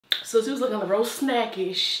So she was looking real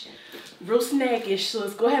snackish. Real snackish. So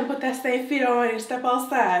let's go ahead and put that same fit on and step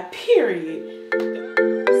outside. Period.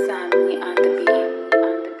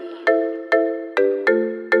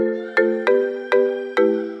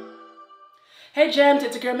 Hey Jems,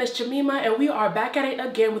 it's your girl MissJemima, and we are back at it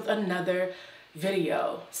again with another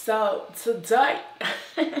video. So today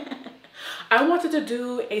I wanted to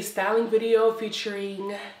do a styling video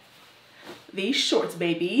featuring these shorts,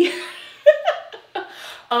 baby.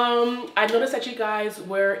 I noticed that you guys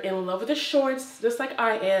were in love with the shorts just like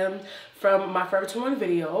I am from my Forever 21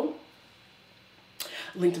 video,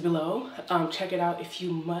 linked below. Check it out if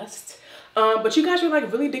you must. But you guys were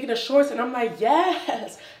like really digging the shorts, and I'm like,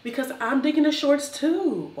 yes, because I'm digging the shorts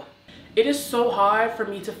too. It is so hard for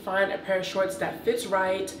me to find a pair of shorts that fits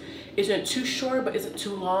right, isn't too short but isn't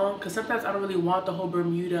too long, because sometimes I don't really want the whole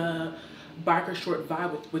Bermuda biker short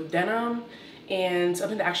vibe with denim, and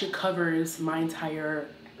something that actually covers my entire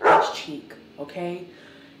ass cheek. Okay,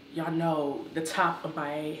 y'all know the top of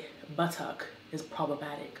my buttock is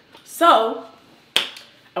problematic. So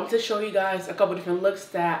I want to show you guys a couple different looks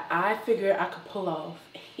that I figured I could pull off.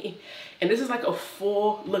 And this is like a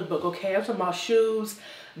full lookbook, okay? I'm talking about shoes,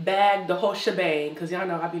 bag, the whole shebang, because y'all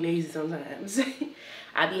know I be lazy sometimes.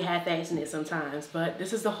 I be half-assing it sometimes, but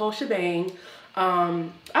this is the whole shebang.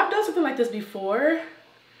 I've done something like this before.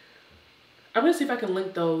 I'm gonna see if I can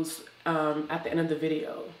link those at the end of the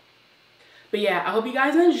video. But yeah, I hope you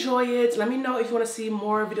guys enjoy it. Let me know if you want to see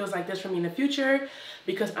more videos like this from me in the future,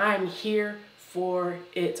 because I'm here for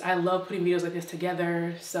it. I love putting videos like this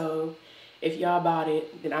together. So if y'all about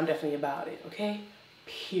it, then I'm definitely about it, okay?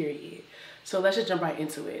 Period. So let's just jump right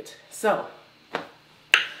into it. So I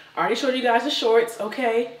already showed you guys the shorts,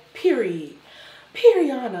 okay? Period.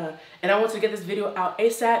 Periana. And I want to get this video out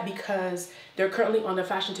ASAP because they're currently on the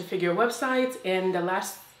Fashion to Figure website, and the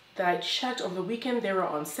last that I checked over the weekend, they were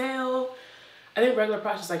on sale. I think regular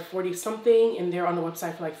price is like 40 something, and they're on the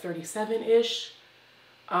website for like 37-ish.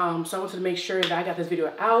 So I wanted to make sure that I got this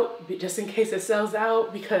video out just in case it sells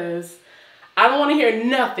out, because I don't want to hear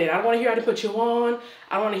nothing. I don't want to hear I didn't put you on.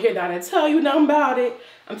 I don't want to hear that I didn't tell you nothing about it.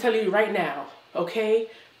 I'm telling you right now, okay?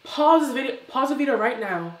 Pause the video right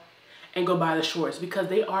now and go buy the shorts, because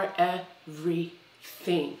they are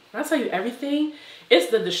everything. When I tell you everything,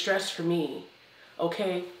 it's the distress for me,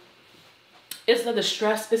 okay? It's the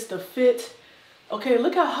distress, it's the fit. Okay,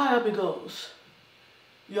 look how high up it goes.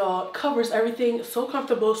 Y'all, covers everything, so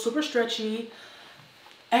comfortable, super stretchy,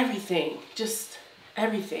 everything, just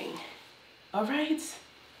everything. All right,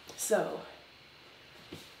 so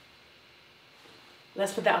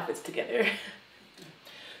let's put the outfits together.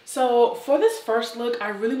 So for this first look, I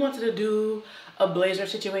really wanted to do a blazer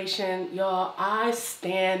situation. Y'all, I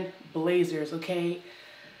stan blazers, okay?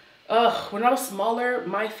 When I was smaller,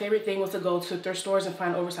 my favorite thing was to go to thrift stores and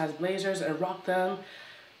find oversized blazers and rock them.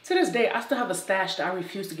 To this day, I still have a stash that I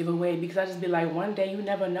refuse to give away, because I just be like, one day, you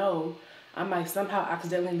never know, I might somehow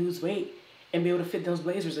accidentally lose weight and be able to fit those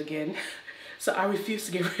blazers again. So I refuse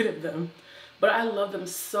to get rid of them. But I love them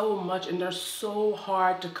so much, and they're so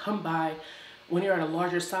hard to come by when you're at a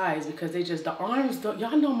larger size, because they just, the arms,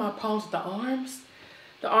 y'all know my problems with the arms.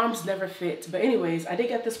 The arms never fit. But anyways, I did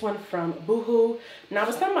get this one from Boohoo. Now,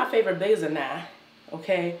 it's not my favorite blazer now,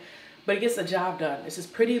 okay? But it gets the job done. It's this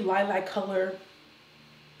pretty lilac color.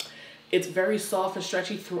 It's very soft and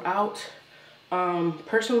stretchy throughout.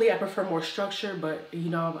 Personally, I prefer more structure, but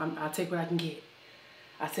you know, I take what I can get.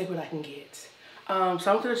 I take what I can get. So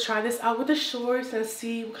I'm gonna try this out with the shorts and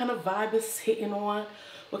see what kind of vibe it's hitting on,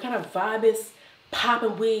 what kind of vibe it's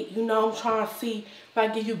popping with. You know, I'm trying to see if I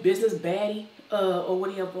can give you business baddie or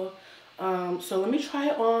whatever. So let me try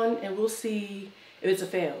it on, and we'll see if it's a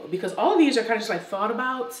fail, because all of these are kind of just like thought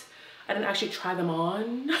about. I didn't actually try them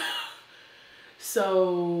on.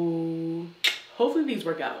 So hopefully these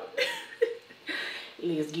work out.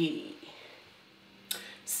 Let's get it.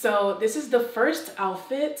 So this is the first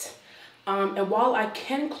outfit. And while I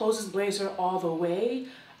can close this blazer all the way,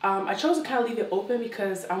 I chose to kind of leave it open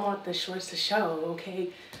because I want the shorts to show, okay?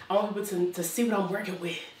 I want people to see what I'm working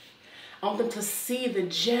with. I want them to see the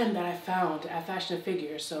gem that I found at Fashion to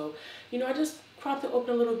Figure. So, you know, I just cropped it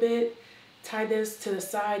open a little bit, tied this to the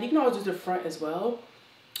side. You can always do the front as well,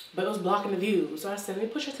 but it was blocking the view. So I said, let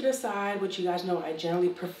me push it to the side, which you guys know I generally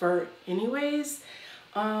prefer anyways.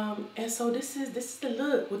 And so this is the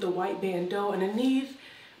look with the white bandeau underneath.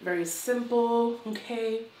 Very simple,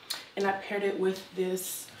 okay? And I paired it with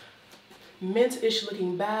this mint-ish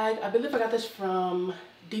looking bag. I believe I got this from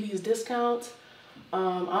DB's Discount. I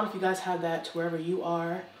don't know if you guys have that wherever you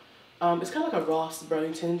are. It's kind of like a Ross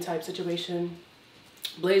Burlington type situation.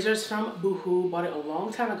 Blazers from Boohoo. Bought it a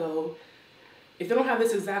long time ago. If they don't have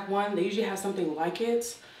this exact one, they usually have something like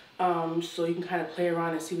it. So you can kind of play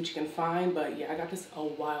around and see what you can find. But yeah, I got this a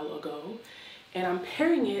while ago. And I'm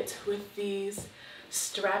pairing it with these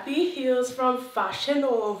strappy heels from Fashion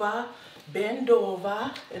Nova, Bend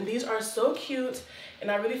Over. And these are so cute. And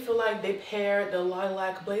I really feel like they pair the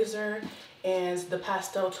lilac blazer and the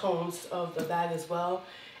pastel tones of the bag as well.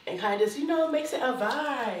 And kind of just, you know, makes it a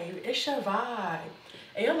vibe. It's a vibe.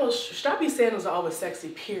 And y'all know strappy sandals are always sexy,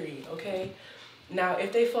 period, okay? Now,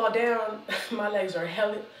 if they fall down, my legs are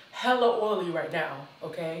hella oily right now,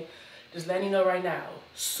 okay? Just letting you know right now,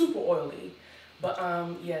 super oily. But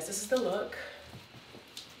yes, this is the look.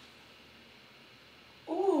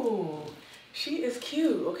 Ooh, she is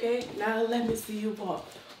cute, okay? Now let me see you walk,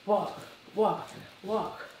 walk, walk,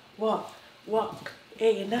 walk, walk, walk.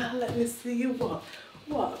 Hey, now let me see you walk,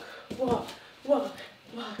 walk, walk, walk,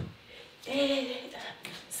 walk. Hey, let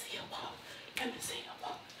me see you walk, let me see you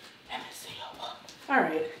walk, let me see you walk. All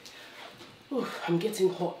right, ooh, I'm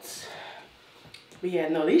getting hot. But yeah,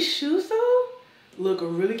 no, these shoes though look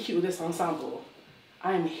really cute with this ensemble.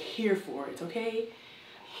 I am here for it, okay?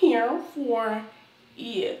 Here for it.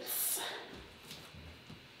 Yes.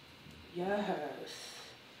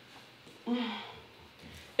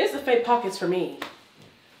 It's the fake pockets for me.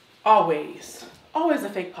 Always. Always the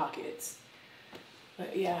fake pockets.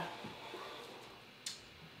 But yeah.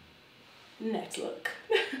 Next look.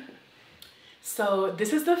 So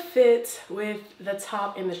this is the fit with the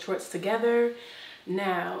top and the shorts together.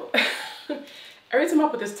 Now, every time I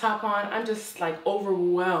put this top on, I'm just like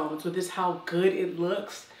overwhelmed with this how good it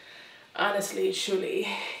looks. Honestly, truly,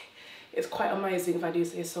 it's quite amazing if I do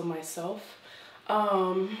say so myself.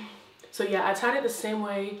 So yeah, I tied it the same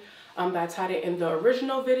way that I tied it in the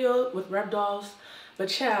original video with Rep Dolls. But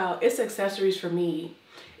child, it's accessories for me.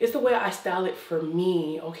 It's the way I style it for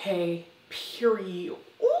me, okay? Period.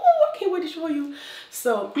 Ooh, I can't wait to show you.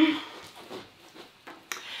 So,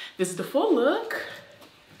 this is the full look.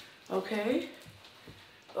 Okay.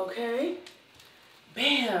 Okay.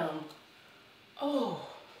 Bam. Oh.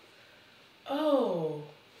 Oh.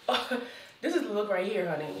 This is the look right here,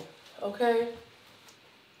 honey. Okay.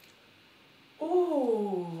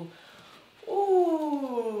 Ooh.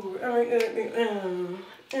 Ooh.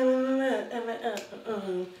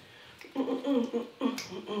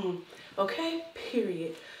 Okay,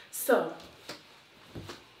 period. So,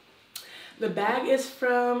 the bag is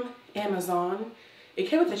from Amazon. It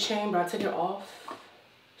came with a chain, but I took it off.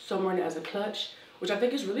 So I'm wearing it as a clutch, which I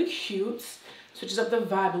think is really cute. Switches up the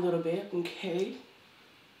vibe a little bit, okay?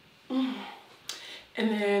 And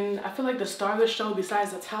then I feel like the star of the show,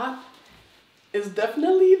 besides the top, is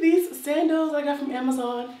definitely these sandals I got from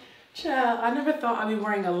Amazon. Child, I never thought I'd be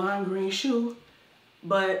wearing a lime green shoe,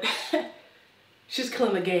 but she's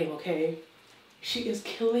killing the game, okay? She is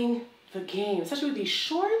killing the game, especially with these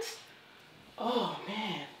shorts. Oh,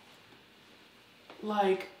 man.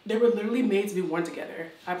 Like, they were literally made to be worn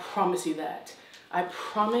together. I promise you that. I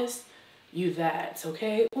promise you that,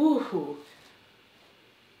 okay? Ooh.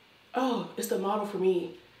 Oh, it's the model for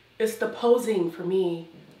me. It's the posing for me.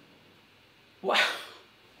 Wow.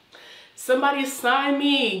 Somebody sign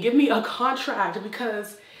me. Give me a contract,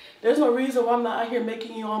 because there's no reason why I'm not out here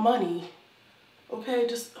making you all money. Okay,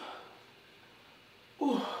 just...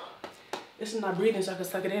 Ooh. This is not breathing, so I can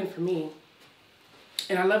suck it in for me.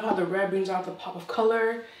 And I love how the red brings out the pop of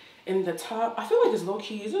color in the top. I feel like it's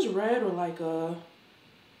low-key. Is this red or like a...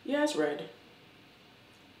 Yeah, it's red.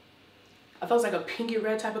 I thought it was like a pinky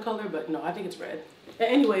red type of color, but no, I think it's red. And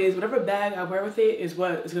anyways, whatever bag I wear with it is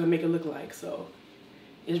what it's gonna make it look like. So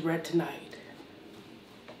it's red tonight.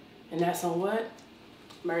 And that's on what?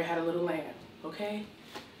 Mary Had a Little Lamb, okay?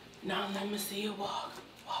 Now let me see you walk,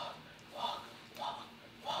 walk, walk, walk,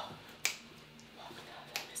 walk. Walk, now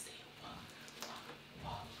let me see you walk, walk,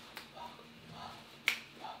 walk, walk, walk,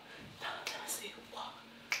 walk. Now let me see you walk.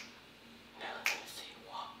 Now let me see you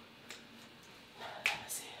walk. Now let me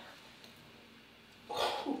see you.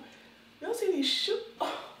 Oh, y'all see these shoes?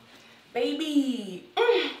 Oh, baby.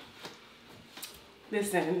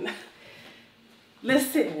 Listen.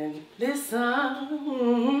 Listen. Listen.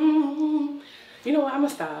 You know what? I'm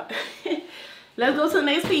gonna stop. Let's go to the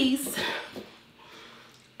next piece.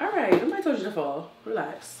 All right, nobody told you to fall.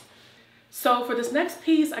 Relax. So for this next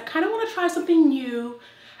piece, I kind of want to try something new.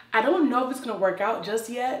 I don't know if it's gonna work out just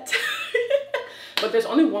yet, but there's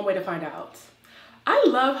only one way to find out. I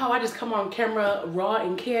love how I just come on camera raw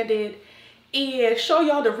and candid and show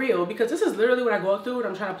y'all the real, because this is literally what I go through when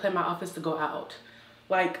I'm trying to plan my outfits to go out.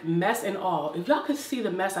 Like, mess and all. If y'all could see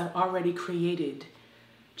the mess I've already created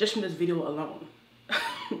just from this video alone.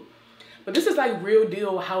 But this is like real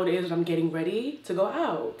deal how it is when I'm getting ready to go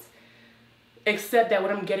out. Except that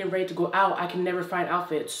when I'm getting ready to go out, I can never find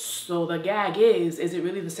outfits. So the gag is it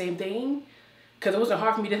really the same thing? Because it wasn't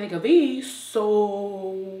hard for me to think of these.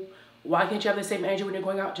 So why can't you have the same energy when you're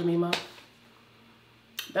going out, Jemima?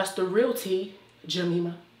 That's the real tea,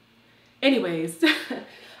 Jemima. Anyways,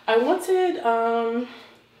 I wanted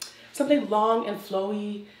something long and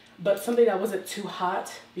flowy, but something that wasn't too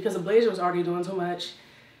hot because the blazer was already doing too much.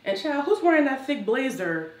 And child, who's wearing that thick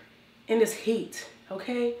blazer in this heat,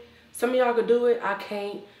 okay? Some of y'all could do it, I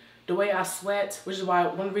can't. The way I sweat, which is why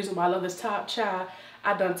one reason why I love this top, child,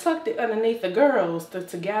 I done tucked it underneath the girls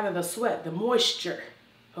to gather the sweat, the moisture,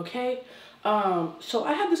 okay? So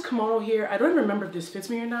I have this kimono here. I don't even remember if this fits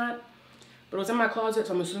me or not, but it was in my closet,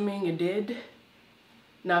 so I'm assuming it did.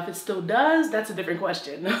 Now, if it still does, that's a different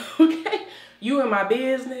question, okay? You in my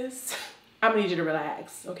business, I'm gonna need you to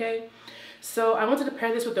relax, okay? So I wanted to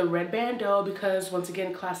pair this with the red bandeau because, once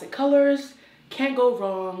again, classic colors. Can't go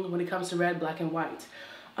wrong when it comes to red, black, and white.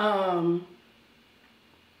 So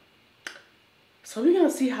we're gonna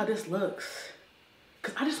see how this looks.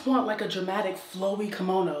 Cause I just want like a dramatic, flowy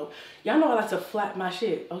kimono. Y'all know I like to flat my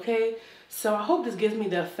shit, okay? So I hope this gives me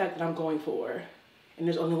the effect that I'm going for. And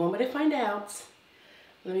there's only one way to find out.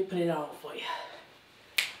 Let me put it on for you.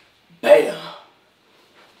 Bam!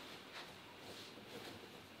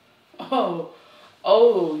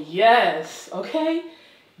 Oh yes, okay?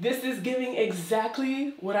 This is giving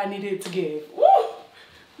exactly what I needed to give. Woo!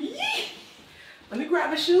 Yee! Let me grab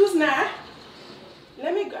the shoes now.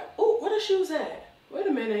 Let me grab, oh, where the shoes at? Wait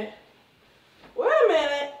a minute. Wait a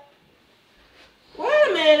minute. Wait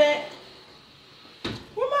a minute.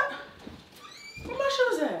 Where my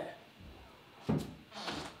shoes at?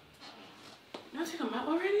 Y'all take them out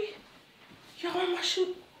already? Y'all, where my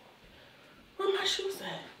shoes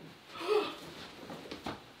at?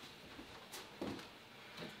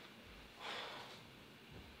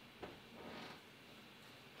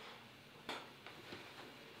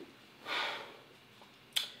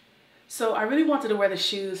 So I really wanted to wear the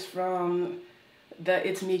shoes from the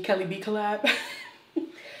It's Me Kelly B collab.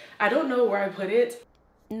 I don't know where I put it.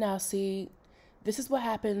 Now see, this is what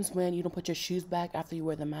happens when you don't put your shoes back after you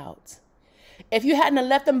wear them out. If you hadn't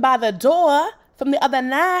left them by the door from the other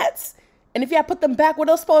nights, and if you had put them back where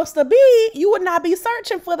they're supposed to be, you would not be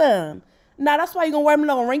searching for them. Now that's why you're gonna wear them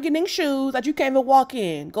little rinky-dink shoes that you can't even walk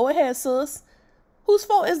in. Go ahead, sis. Whose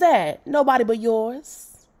fault is that? Nobody but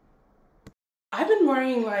yours. I've been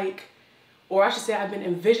wearing like, or I should say I've been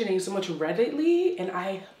envisioning so much red lately, and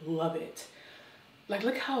I love it. Like,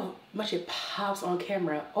 look how much it pops on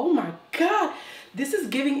camera. Oh my God. This is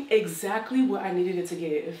giving exactly what I needed it to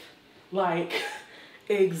give. Like,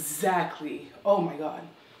 exactly. Oh my God.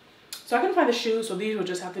 So I couldn't find the shoes, so these will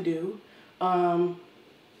just have to do. And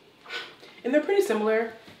they're pretty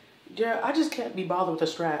similar. Yeah, I just can't be bothered with the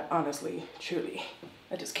strap, honestly, truly.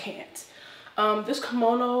 I just can't. This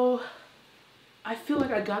kimono, I feel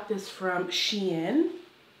like I got this from Shein.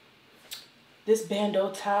 This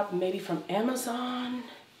bandeau top, maybe from Amazon.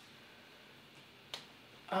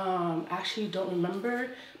 Actually don't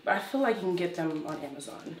remember, but I feel like you can get them on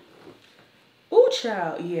Amazon. Ooh,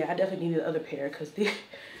 child. Yeah, I definitely need the other pair because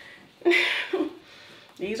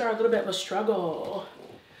these are a little bit of a struggle.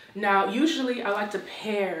 Now, usually I like to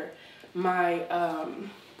pair my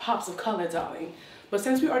pops of color, darling. But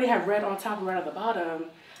since we already have red on top and red at the bottom,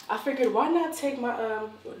 I figured why not take my,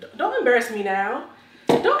 don't embarrass me now.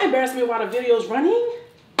 Don't embarrass me while the video's running.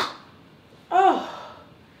 Oh,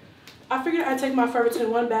 I figured I'd take my Forever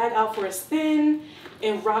 21 bag out for a spin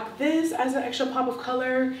and rock this as an extra pop of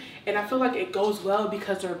color. And I feel like it goes well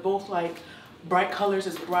because they're both like bright colors.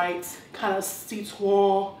 It's bright, kind of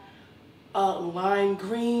citron, lime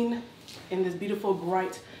green, and this beautiful,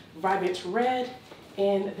 bright, vibrant red.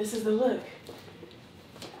 And this is the look.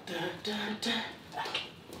 Dun, dun, dun.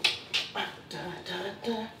 Dun, dun,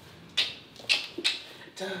 dun.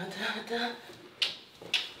 Dun, dun, dun.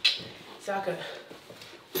 So I could,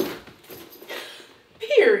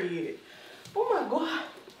 period. Oh my God.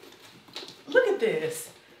 Look at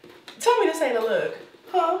this. Tell me this ain't a look,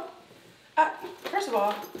 huh? First of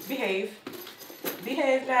all, behave.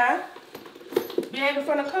 Behave now. Behave in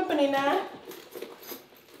front of company now.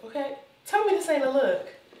 Okay? Tell me this ain't a look.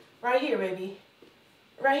 Right here, baby.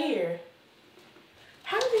 Right here.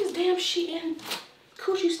 How do these damn Shein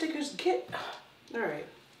coochie stickers get? All right.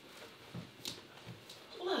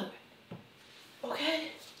 Look. Okay.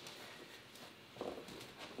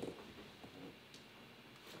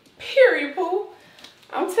 Period, Pooh.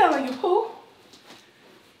 I'm telling you, Pooh.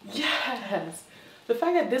 Yes. The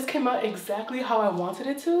fact that this came out exactly how I wanted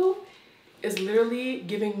it to is literally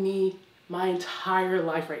giving me my entire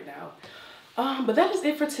life right now. But that is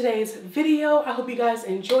it for today's video. I hope you guys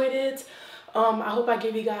enjoyed it. I hope I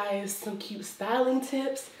gave you guys some cute styling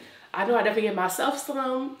tips. I know I definitely gave myself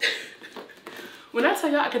some. When I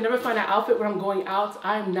tell you I can never find an outfit when I'm going out,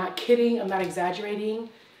 I'm not kidding. I'm not exaggerating.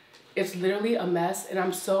 It's literally a mess, and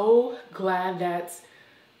I'm so glad that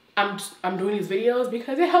I'm doing these videos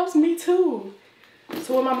because it helps me too.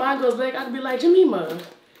 So when my mind goes blank, I can be like, Jemima,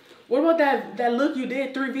 what about that look you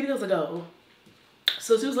did 3 videos ago?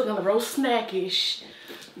 So she was looking real snackish.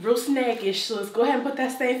 So let's go ahead and put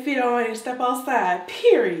that same fit on and step outside,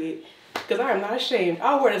 period. Because I am not ashamed.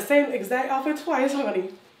 I'll wear the same exact outfit twice, honey.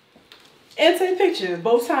 And take pictures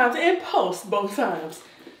both times and post both times.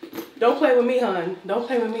 Don't play with me, hon. Don't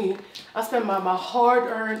play with me. I spend my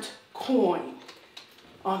hard-earned coin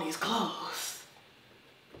on these clothes.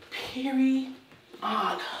 Period.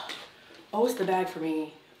 On. Oh, it's the bag for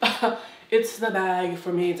me. It's the bag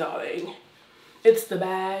for me, darling. It's the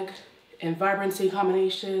bag and vibrancy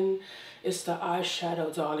combination. It's the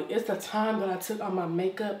eyeshadow, darling. It's the time that I took on my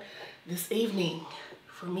makeup this evening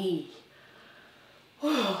for me.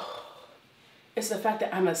 It's the fact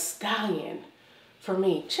that I'm a stallion for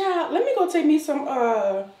me. Child, let me go take me some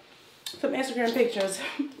Instagram pictures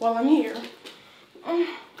while I'm here. And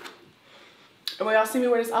when y'all see me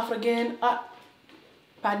wear this outfit again,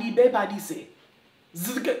 padi be padi se.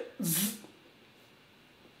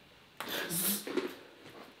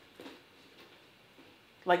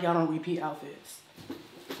 Like y'all don't repeat outfits.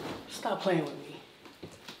 Stop playing with me.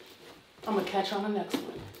 I'm gonna catch on the next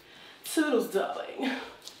one. Toodles, darling.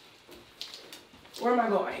 Where am I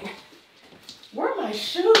going? Where are my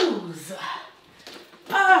shoes?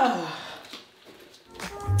 Ah.